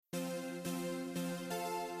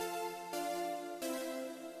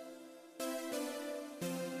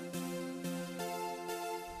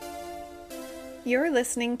You're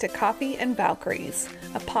listening to Coffee and Valkyries,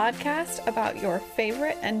 a podcast about your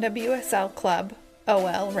favorite NWSL club,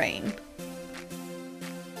 OL Reign.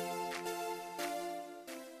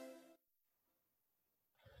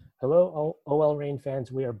 Hello, OL Reign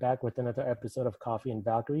fans. We are back with another episode of Coffee and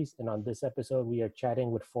Valkyries. And on this episode, we are chatting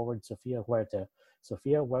with forward Sofia Huerta.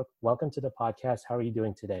 Sofia, welcome to the podcast. How are you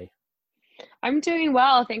doing today? I'm doing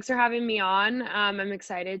well. Thanks for having me on. I'm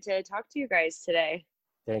excited to talk to you guys today.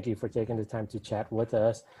 Thank you for taking the time to chat with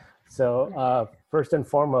us. So first and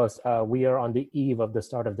foremost, we are on the eve of the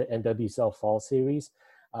start of the NWSL Fall Series.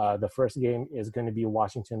 The first game is going to be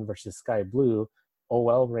Washington versus Sky Blue.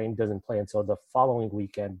 OL Reign doesn't play until the following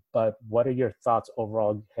weekend, but what are your thoughts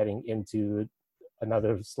overall heading into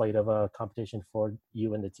another slate of a competition for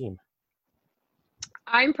you and the team?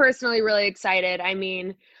 I'm personally really excited. I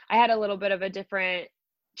mean, I had a little bit of a different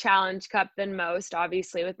Challenge Cup than most,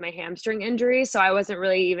 obviously, with my hamstring injury. So I wasn't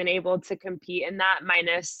really even able to compete in that,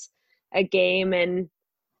 minus a game and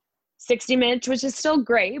 60 minutes, which is still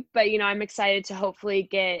great. But, I'm excited to hopefully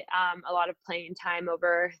get a lot of playing time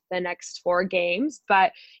over the next 4 games.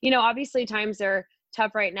 But, obviously times are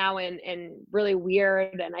tough right now and really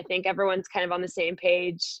weird. And I think everyone's kind of on the same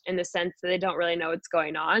page in the sense that they don't really know what's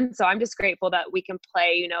going on. So I'm just grateful that we can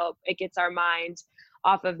play, it gets our mind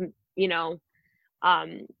off of,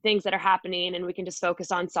 things that are happening, and we can just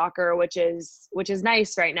focus on soccer, which is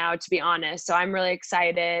nice right now, to be honest. So I'm really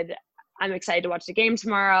excited. I'm excited to watch the game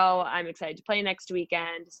tomorrow. I'm excited to play next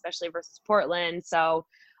weekend, especially versus Portland. So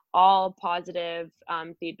all positive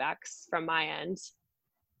feedbacks from my end.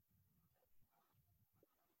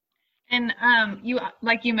 And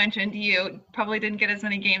like you mentioned, you probably didn't get as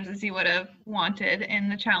many games as you would have wanted in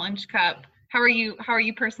the Challenge Cup. How are you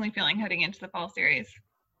personally feeling heading into the fall series?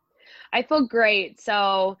 I feel great.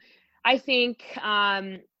 So I think,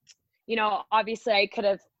 obviously I could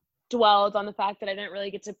have dwelled on the fact that I didn't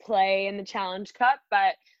really get to play in the Challenge Cup,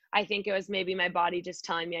 but I think it was maybe my body just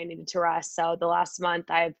telling me I needed to rest. So the last month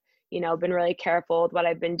I've, been really careful with what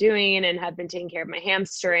I've been doing and have been taking care of my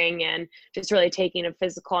hamstring and just really taking a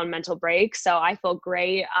physical and mental break. So I feel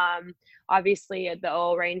great. Obviously the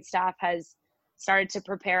OL Reign staff has started to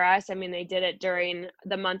prepare us. I mean, they did it during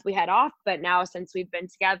the month we had off, but now since we've been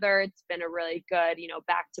together, it's been a really good,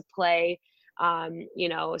 back to play,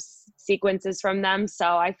 sequences from them.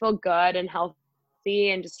 So I feel good and healthy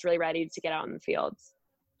and just really ready to get out on the fields.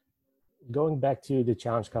 Going back to the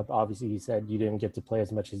Challenge Cup, obviously you said you didn't get to play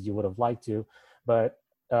as much as you would have liked to, but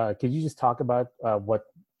could you just talk about what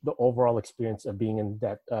the overall experience of being in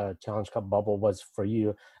that Challenge Cup bubble was for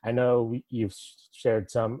you? I know you've shared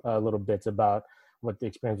some little bits about what the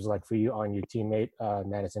experience was like for you on your teammate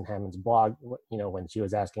Madison Hammond's blog, when she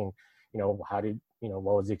was asking, what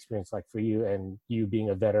was the experience like for you? And you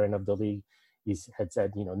being a veteran of the league, he had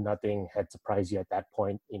said, nothing had surprised you at that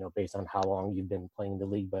point, based on how long you've been playing the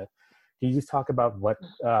league. But can you just talk about what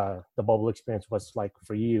the bubble experience was like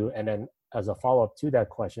for you? And then as a follow-up to that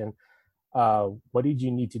question, what did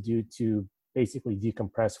you need to do to basically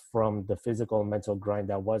decompress from the physical and mental grind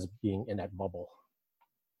that was being in that bubble?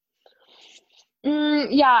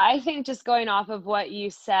 Yeah, I think just going off of what you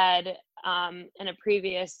said in a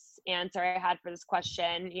previous answer I had for this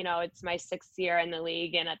question, it's my 6th year in the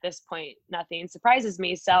league, and at this point, nothing surprises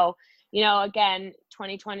me. So, again,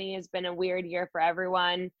 2020 has been a weird year for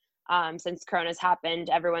everyone. Since Corona's happened,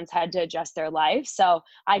 everyone's had to adjust their life. So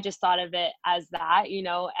I just thought of it as that,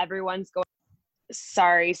 everyone's going,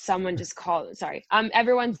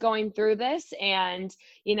 everyone's going through this. And,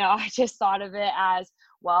 I just thought of it as,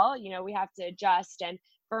 well, we have to adjust. And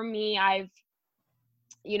for me, I've,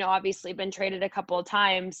 obviously been traded a couple of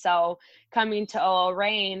times. So coming to OL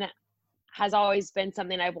Reign has always been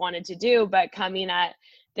something I've wanted to do, but coming at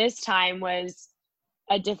this time was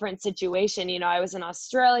a different situation. I was in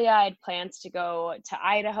Australia. I had plans to go to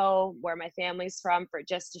Idaho, where my family's from, for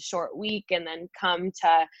just a short week, and then come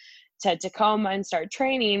to Tacoma and start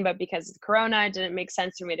training. But because of Corona, it didn't make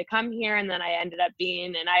sense for me to come here. And then I ended up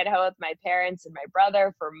being in Idaho with my parents and my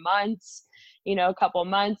brother for months, a couple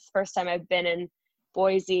months. First time I've been in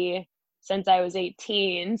Boise since I was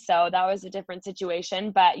 18. So that was a different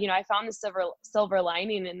situation. But, I found the silver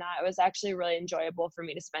lining in that. It was actually really enjoyable for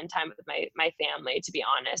me to spend time with my family, to be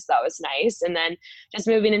honest. That was nice. And then just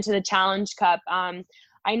moving into the Challenge Cup,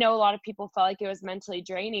 I know a lot of people felt like it was mentally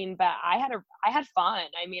draining, but I had fun.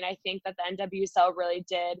 I mean, I think that the NWSL really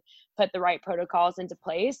did put the right protocols into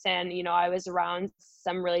place. And, I was around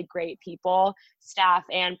some really great people, staff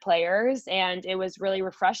and players. And it was really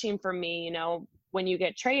refreshing for me, when you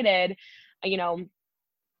get traded,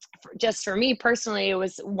 just for me personally, it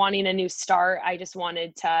was wanting a new start. I just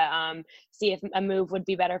wanted to see if a move would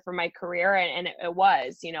be better for my career. And it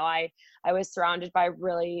was, I was surrounded by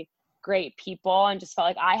really great people and just felt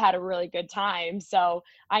like I had a really good time. So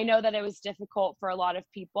I know that it was difficult for a lot of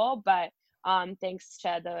people, but thanks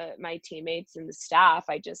to my teammates and the staff,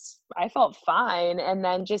 I felt fine. And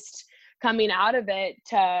then just coming out of it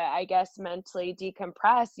to, I guess, mentally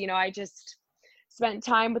decompress, I just spent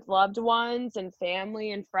time with loved ones and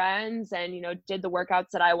family and friends, and, did the workouts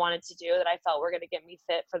that I wanted to do that I felt were going to get me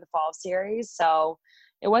fit for the fall series. So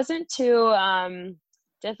it wasn't too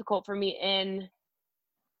difficult for me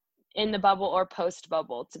in the bubble or post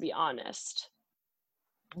bubble, to be honest.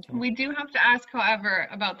 We do have to ask, however,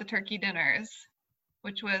 about the turkey dinners,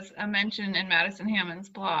 which was a mention in Madison Hammond's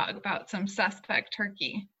blog about some suspect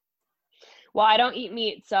turkey. Well, I don't eat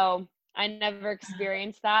meat, so I never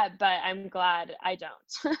experienced that, but I'm glad I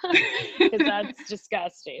don't, because that's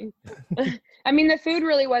disgusting. I mean, the food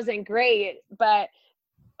really wasn't great, but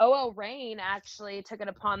OL Reign actually took it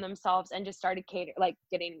upon themselves and just started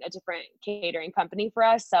getting a different catering company for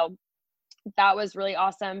us. So that was really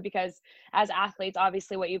awesome, because as athletes,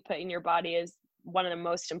 obviously what you put in your body is one of the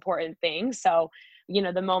most important things. So,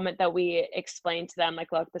 the moment that we explained to them,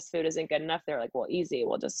 like, look, this food isn't good enough, they're like, well, easy,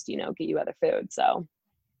 we'll just, get you other food. So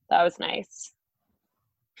that was nice.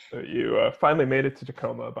 So you finally made it to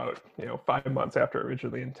Tacoma about 5 months after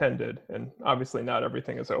originally intended, and obviously not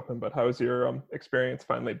everything is open. But how's your experience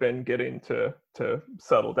finally been getting to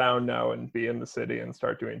settle down now and be in the city and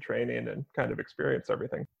start doing training and kind of experience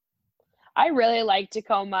everything? I really like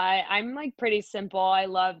Tacoma. I'm pretty simple. I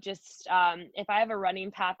love just if I have a running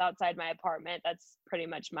path outside my apartment, that's pretty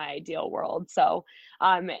much my ideal world. So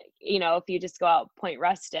if you just go out Point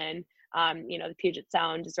Ruston, the Puget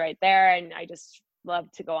Sound is right there, and I just love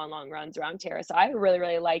to go on long runs around here. So I really,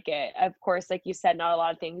 really like it. Of course, like you said, not a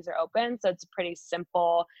lot of things are open, so it's a pretty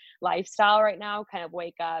simple lifestyle right now. Kind of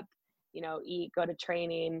wake up, eat, go to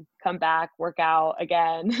training, come back, work out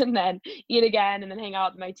again, and then eat again, and then hang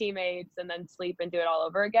out with my teammates, and then sleep and do it all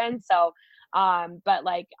over again. So but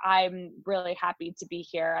I'm really happy to be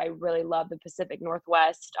here. I really love the Pacific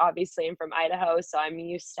Northwest. Obviously, I'm from Idaho, so I'm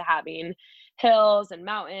used to having hills and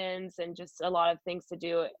mountains and just a lot of things to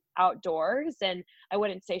do outdoors. And I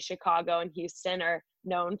wouldn't say Chicago and Houston are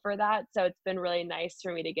known for that. So it's been really nice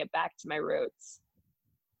for me to get back to my roots.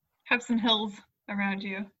 Have some hills around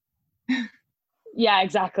you. Yeah,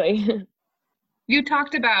 exactly. You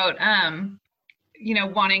talked about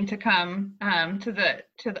wanting to come to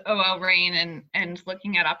the OL Reign and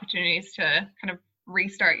looking at opportunities to kind of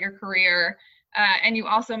restart your career. And you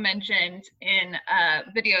also mentioned in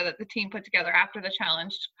a video that the team put together after the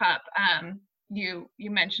Challenge Cup, you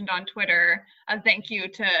mentioned on Twitter a thank you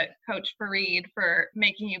to Coach Farid for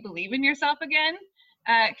making you believe in yourself again.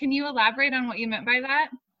 Can you elaborate on what you meant by that?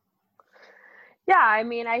 Yeah, I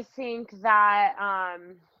mean, I think that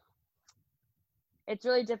it's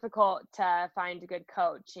really difficult to find a good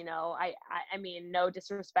coach. I mean, no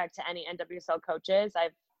disrespect to any NWSL coaches.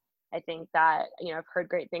 I think that, I've heard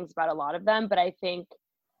great things about a lot of them, but I think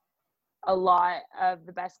a lot of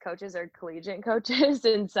the best coaches are collegiate coaches.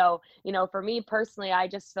 And so, for me personally, I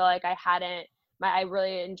just feel like I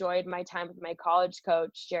really enjoyed my time with my college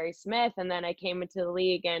coach, Jerry Smith. And then I came into the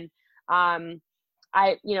league, and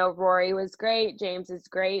Rory was great. James is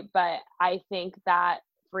great, but I think that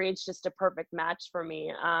Farid's just a perfect match for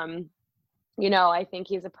me. I think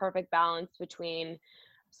he's a perfect balance between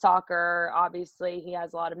soccer. Obviously, he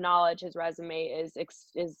has a lot of knowledge. His resume is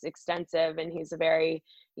extensive, and he's a very,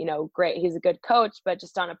 great. He's a good coach, but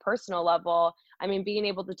just on a personal level, I mean, being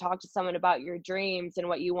able to talk to someone about your dreams and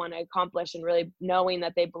what you want to accomplish, and really knowing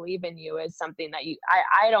that they believe in you, is something that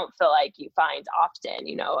I don't feel like you find often.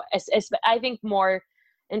 I think more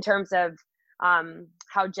in terms of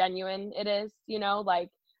how genuine it is.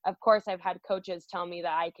 Of course, I've had coaches tell me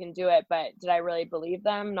that I can do it, but did I really believe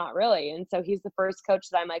them? Not really. And so he's the first coach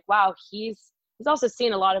that I'm like, wow, he's also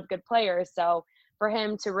seen a lot of good players. So for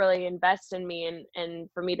him to really invest in me and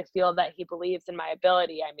for me to feel that he believes in my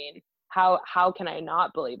ability, I mean, how can I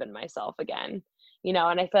not believe in myself again? And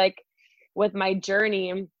I feel like with my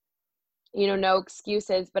journey, no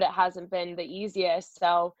excuses, but it hasn't been the easiest.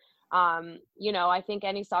 So, I think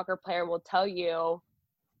any soccer player will tell you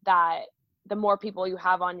that the more people you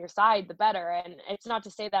have on your side, the better. And it's not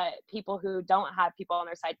to say that people who don't have people on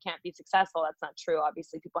their side can't be successful. That's not true.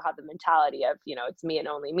 Obviously, people have the mentality of, it's me and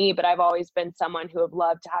only me, but I've always been someone who have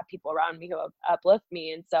loved to have people around me who uplift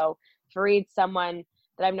me. And so Farid's someone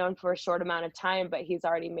that I've known for a short amount of time, but he's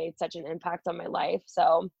already made such an impact on my life.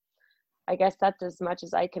 So I guess that's as much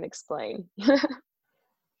as I can explain.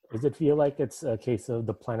 Does it feel like it's a case of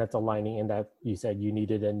the planets aligning in that you said you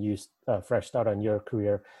needed a new fresh start on your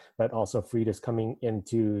career, but also Fried is coming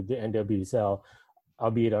into the NWSL,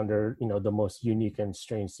 albeit under, the most unique and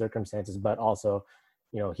strange circumstances, but also,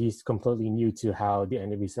 he's completely new to how the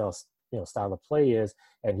NWSL, style of play is,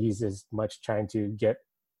 and he's as much trying to get,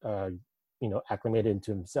 acclimated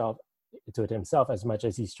into it himself as much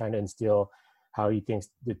as he's trying to instill how he thinks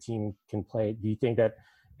the team can play. Do you think that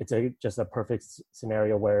it's just a perfect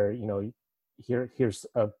scenario where, here's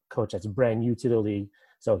a coach that's brand new to the league,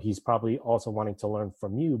 so he's probably also wanting to learn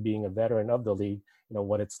from you, being a veteran of the league,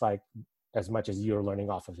 what it's like as much as you're learning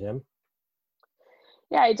off of him?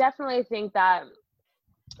 Yeah, I definitely think that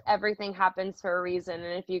everything happens for a reason.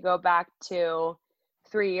 And if you go back to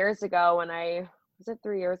 3 years ago when was it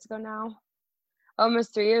 3 years ago now?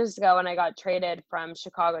 Almost 3 years ago when I got traded from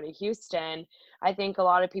Chicago to Houston, I think a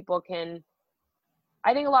lot of people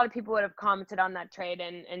would have commented on that trade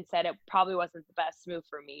and said it probably wasn't the best move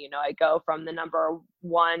for me. I go from the number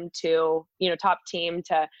one to, top team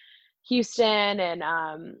to Houston, and,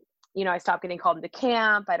 I stopped getting called into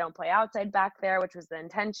camp. I don't play outside back there, which was the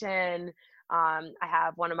intention. I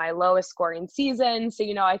have one of my lowest scoring seasons. So,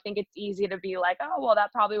 I think it's easy to be like, oh, well,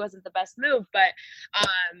 that probably wasn't the best move. But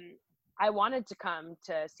I wanted to come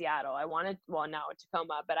to Seattle. Now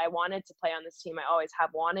Tacoma, but I wanted to play on this team. I always have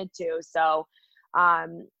wanted to. So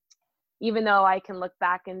even though I can look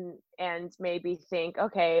back and maybe think,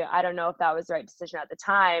 okay, I don't know if that was the right decision at the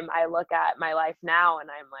time, I look at my life now and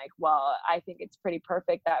I'm like, well, I think it's pretty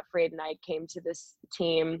perfect that Fried and I came to this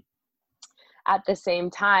team at the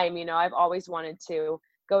same time. I've always wanted to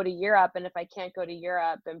go to Europe, and if I can't go to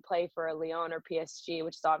Europe and play for Lyon or PSG,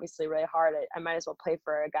 which is obviously really hard, I might as well play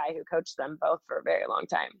for a guy who coached them both for a very long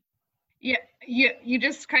time. Yeah, you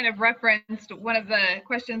just kind of referenced one of the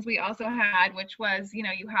questions we also had, which was,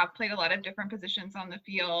 you have played a lot of different positions on the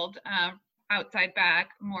field, outside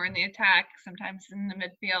back, more in the attack, sometimes in the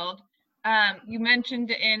midfield. You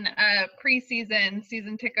mentioned in a preseason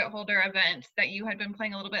season ticket holder event that you had been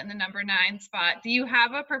playing a little bit in the number 9 spot. Do you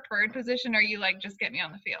have a preferred position, or are you like, just get me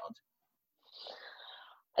on the field?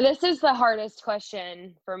 This is the hardest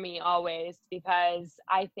question for me always, because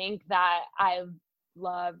I think that I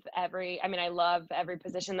love every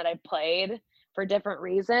position that I've played for different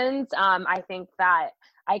reasons. I think that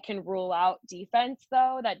I can rule out defense,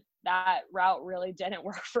 though, that route really didn't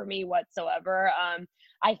work for me whatsoever.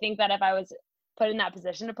 I think that if I was put in that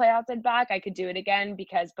position to play outside back, I could do it again,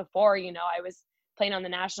 because before, I was playing on the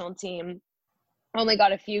national team, only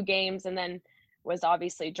got a few games and then was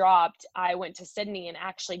obviously dropped. I went to Sydney and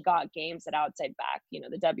actually got games at outside back,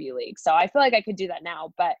 the W League. So I feel like I could do that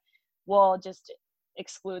now, but we'll just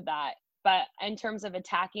exclude that. But in terms of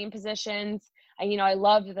attacking positions, I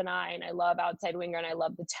love the 9, I love outside winger, and I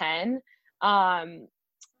love the 10.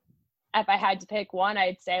 If I had to pick one,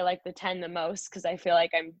 I'd say like the 10 the most, because I feel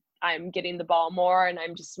like I'm getting the ball more and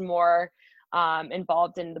I'm just more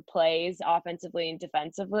involved in the plays offensively and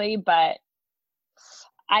defensively. But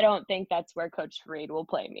I don't think that's where Coach Fried will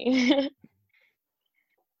play me.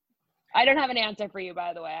 I don't have an answer for you,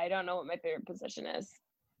 by the way. I don't know what my favorite position is.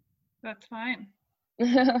 That's fine.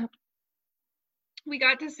 We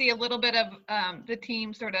got to see a little bit of the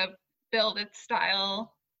team sort of build its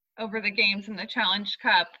style over the games in the Challenge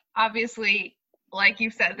Cup. Obviously, like you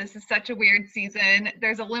said, this is such a weird season.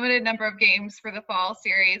 There's a limited number of games for the fall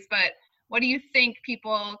series, but what do you think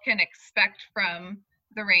people can expect from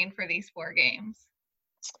the Reign for these 4 games?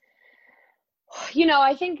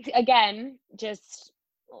 I think, again, just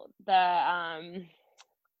the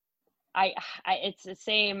it's the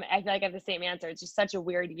same. I feel like I have the same answer. It's just such a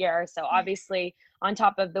weird year. So obviously, on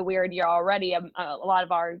top of the weird year already, a lot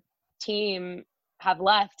of our team have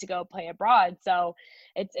left to go play abroad. So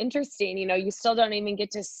it's interesting. You still don't even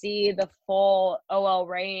get to see the full OL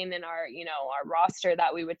Reign in our roster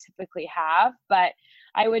that we would typically have. But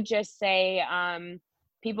I would just say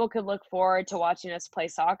people could look forward to watching us play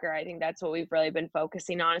soccer. I think that's what we've really been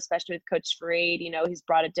focusing on, especially with Coach Fried. He's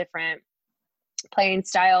brought a different playing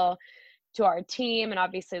style to our team, and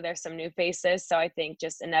obviously there's some new faces, so I think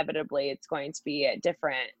just inevitably it's going to be a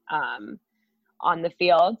different on the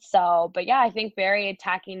field. So, but yeah, I think very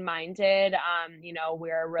attacking minded.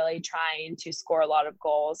 We're really trying to score a lot of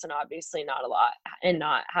goals, and obviously not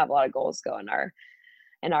have a lot of goals go in our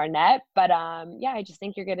net. But yeah, I just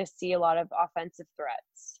think you're going to see a lot of offensive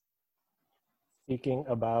threats. Speaking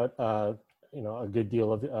about a good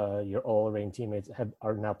deal of your OL Reign teammates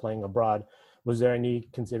are now playing abroad. Was there any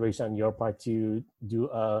consideration on your part to do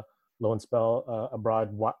a loan spell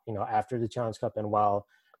abroad, after the Challenge Cup, and while,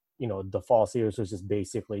 the fall series was just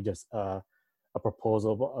basically just a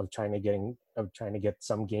proposal of trying to get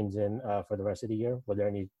some games in for the rest of the year? Were there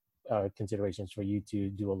any considerations for you to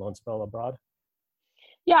do a loan spell abroad?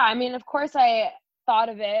 Yeah, I mean, of course I thought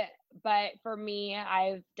of it, but for me,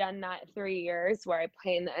 I've done that 3 years where I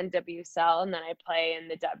play in the NWSL and then I play in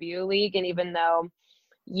the W League. And even though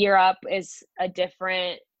Europe is a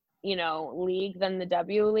different, league than the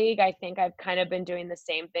W League, I think I've kind of been doing the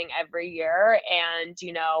same thing every year. And,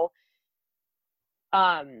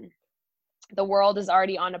 the world is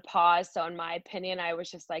already on a pause. So in my opinion, I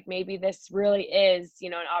was just like, maybe this really is,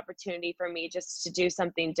 an opportunity for me just to do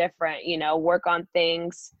something different, work on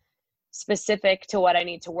things specific to what I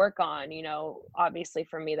need to work on. Obviously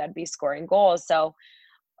for me, that'd be scoring goals. So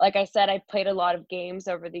like I said, I've played a lot of games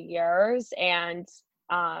over the years, and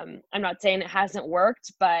I'm not saying it hasn't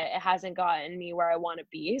worked, but it hasn't gotten me where I want to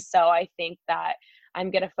be. So I think that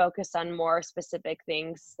I'm going to focus on more specific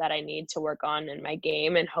things that I need to work on in my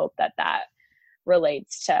game and hope that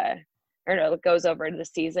relates to, it goes over to the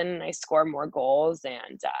season and I score more goals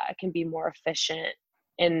and can be more efficient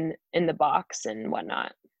in the box and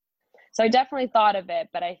whatnot. So I definitely thought of it,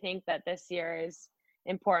 but I think that this year is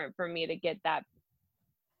important for me to get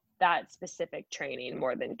that specific training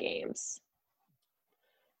more than games.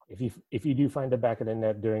 If you do find the back of the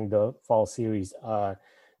net during the fall series,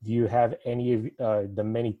 do you have any of the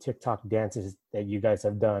many TikTok dances that you guys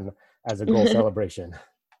have done as a goal celebration?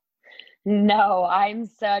 No, I'm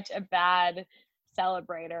such a bad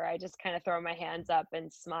celebrator. I just kind of throw my hands up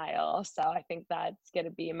and smile. So I think that's going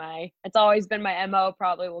to be it's always been my MO,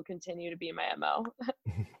 probably will continue to be my MO.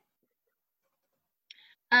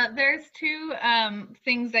 There's two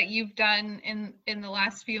things that you've done in the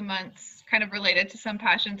last few months kind of related to some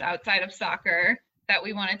passions outside of soccer that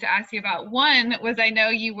we wanted to ask you about. One was, I know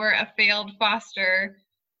you were a failed foster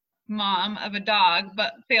mom of a dog,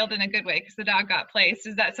 but failed in a good way because the dog got placed.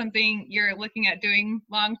 Is that something you're looking at doing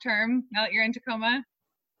long term now that you're in Tacoma?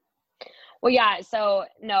 Well, yeah. So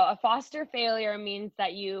no, a foster failure means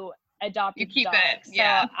that you adopt you keep dog. it.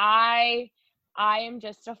 Yeah. So I am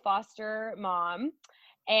just a foster mom.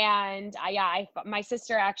 And my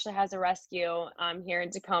sister actually has a rescue here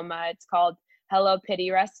in Tacoma. It's called Hello Pity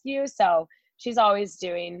Rescue. So she's always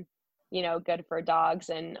doing, good for dogs.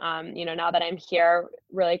 And, now that I'm here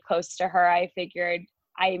really close to her, I figured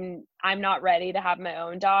I'm not ready to have my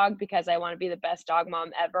own dog because I want to be the best dog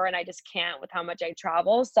mom ever. And I just can't with how much I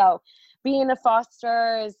travel. So being a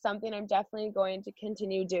foster is something I'm definitely going to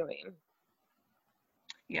continue doing.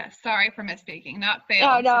 Yes, sorry for misspeaking. Not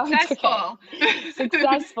failed. No, successful. Okay.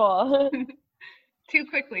 Successful. Too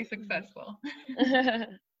quickly successful.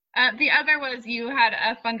 The other was you had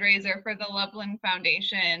a fundraiser for the Loveland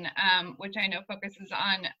Foundation, which I know focuses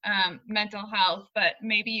on mental health, but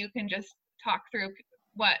maybe you can just talk through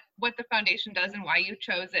what the foundation does and why you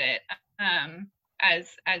chose it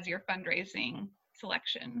as your fundraising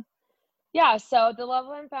selection. Yeah, so the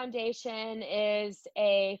Loveland Foundation is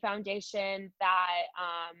a foundation that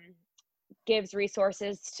gives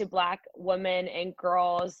resources to Black women and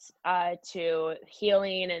girls to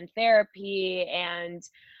healing and therapy. And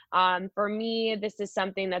for me, this is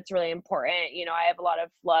something that's really important. I have a lot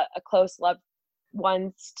of close loved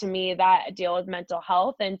ones to me that deal with mental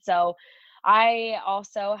health. And so I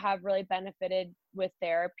also have really benefited with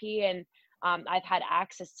therapy, and I've had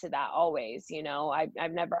access to that always.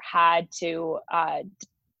 I've never had to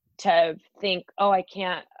think, oh, I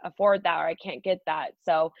can't afford that or I can't get that.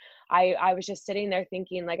 So I was just sitting there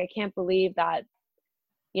thinking, like, I can't believe that,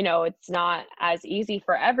 it's not as easy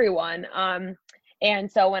for everyone.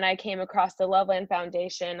 And so when I came across the Loveland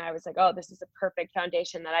Foundation, I was like, oh, this is a perfect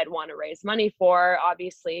foundation that I'd want to raise money for.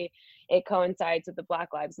 Obviously, it coincides with the Black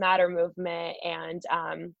Lives Matter movement. And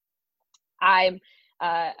I'm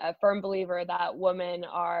a firm believer that women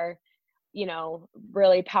are,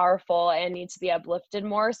 really powerful and need to be uplifted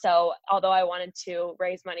more. So although I wanted to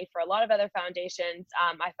raise money for a lot of other foundations,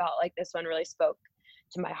 I felt like this one really spoke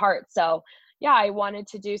to my heart. So yeah, I wanted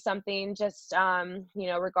to do something just,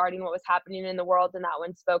 regarding what was happening in the world, and that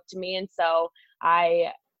one spoke to me. And so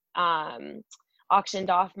I auctioned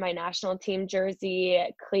off my national team jersey,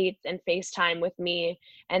 cleats, and FaceTime with me.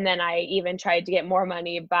 And then I even tried to get more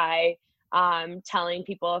money by telling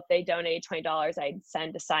people if they donated $20, I'd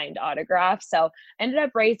send a signed autograph. So I ended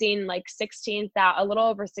up raising like a little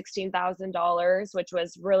over $16,000, which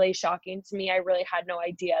was really shocking to me. I really had no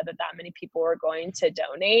idea that many people were going to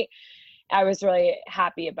donate. I was really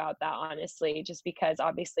happy about that, honestly, just because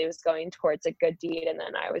obviously it was going towards a good deed. And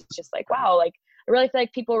then I was just like, wow, like I really feel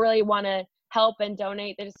like people really want to help and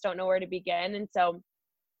donate. They just don't know where to begin. And so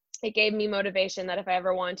it gave me motivation that if I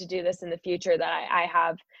ever wanted to do this in the future, that I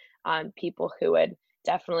have people who would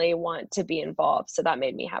definitely want to be involved. So that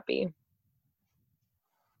made me happy.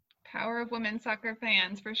 Power of women soccer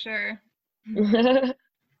fans for sure.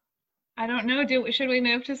 I don't know. Should we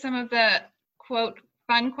move to some of the quote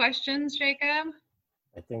fun questions, Jacob?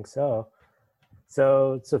 I think so.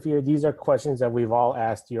 So, Sophia, these are questions that we've all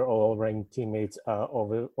asked your OL Reign teammates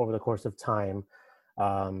over the course of time.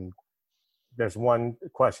 There's one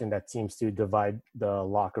question that seems to divide the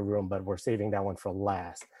locker room, but we're saving that one for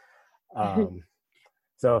last.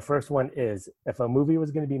 So, first one is, if a movie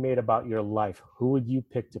was going to be made about your life, who would you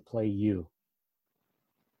pick to play you?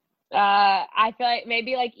 I feel like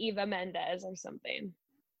maybe like Eva Mendes or something.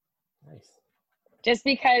 Nice. Just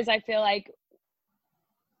because I feel like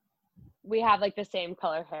we have like the same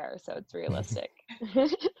color hair, so it's realistic.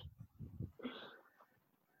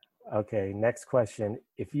 Okay, next question.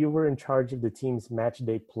 If you were in charge of the team's match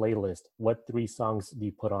day playlist, what 3 songs do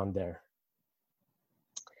you put on there?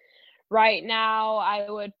 Right now, I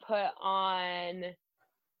would put on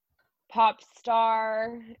Pop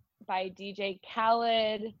Star by DJ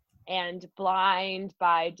Khaled and Blind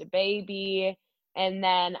by DaBaby. And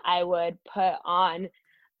then I would put on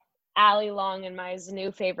Ali Long and my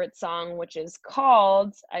new favorite song, which is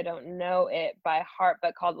called, I don't know it by heart,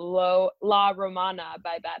 but called La Romana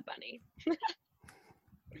by Bad Bunny.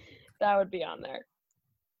 That would be on there.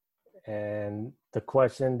 And the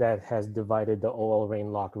question that has divided the OL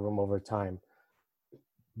Reign locker room over time,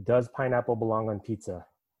 does pineapple belong on pizza?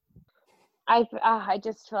 I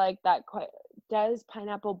just feel like does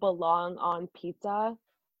pineapple belong on pizza?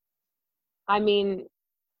 I mean,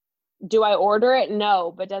 do I order it?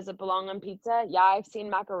 No, but does it belong on pizza? Yeah, I've seen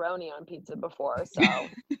macaroni on pizza before, so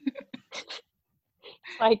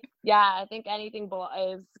like, yeah, I think anything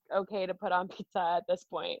is okay to put on pizza at this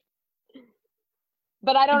point.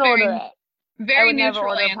 But I don't order it. Very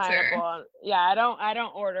neutral answer. I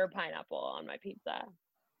don't order pineapple on my pizza.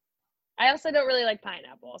 I also don't really like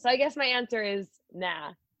pineapple, so I guess my answer is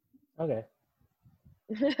nah. Okay.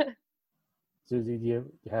 Susie, do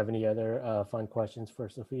you have any other fun questions for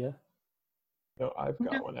Sophia? No, I've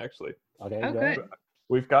got one actually. Okay, oh, good.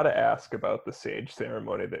 We've got to ask about the sage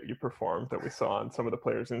ceremony that you performed that we saw on some of the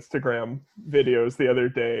players' Instagram videos the other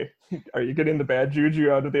day. Are you getting the bad juju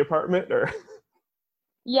out of the apartment, or?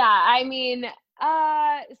 Yeah, I mean,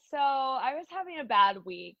 so I was having a bad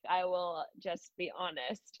week, I will just be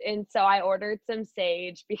honest. And so I ordered some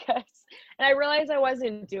sage and I realized I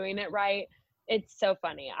wasn't doing it right. It's so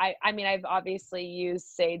funny. I mean, I've obviously used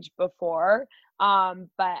sage before,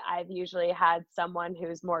 but I've usually had someone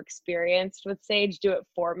who's more experienced with sage do it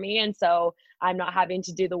for me. And so I'm not having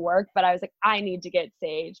to do the work, but I was like, I need to get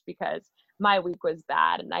sage because my week was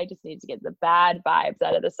bad and I just need to get the bad vibes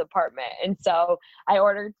out of this apartment. And so I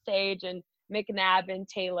ordered sage, and McNabb and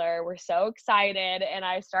Taylor were so excited, and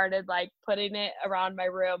I started like putting it around my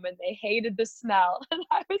room, and they hated the smell. And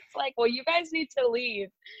I was like, well, you guys need to leave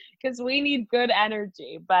because we need good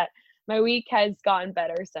energy. But my week has gotten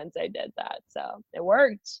better since I did that, so it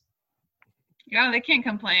worked. Yeah, they can't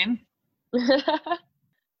complain.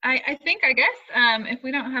 I think, I guess, if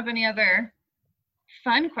we don't have any other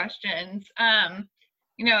fun questions,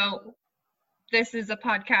 this is a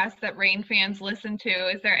podcast that Reign fans listen to.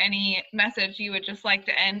 Is there any message you would just like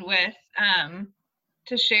to end with,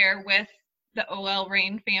 to share with the OL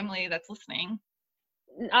Reign family that's listening?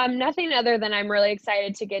 Nothing other than I'm really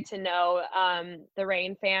excited to get to know the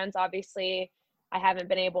Reign fans. Obviously, I haven't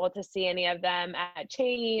been able to see any of them at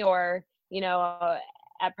Cheney or,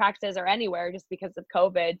 at practices or anywhere just because of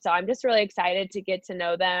COVID. So I'm just really excited to get to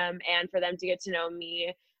know them and for them to get to know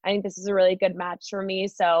me. I think this is a really good match for me.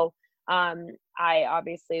 So I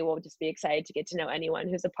obviously will just be excited to get to know anyone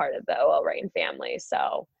who's a part of the OL Reign family.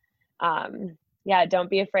 So don't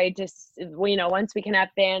be afraid to, once we can have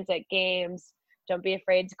fans at games, don't be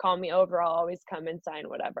afraid to call me over. I'll always come and sign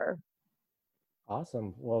whatever.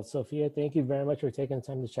 Awesome. Well, Sophia, thank you very much for taking the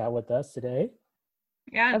time to chat with us today.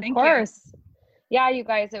 Yeah, of course. Yeah, you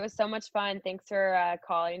guys, it was so much fun. Thanks for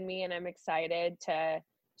calling me, and I'm excited to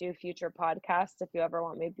do future podcasts if you ever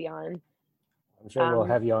want me to be on. I'm sure we'll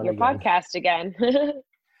have you on your again. podcast again.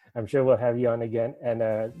 I'm sure we'll have you on again, and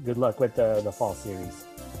good luck with the fall series.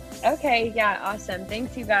 Okay, yeah, awesome.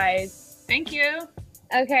 Thanks, you guys. Thank you.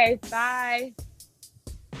 Okay, bye.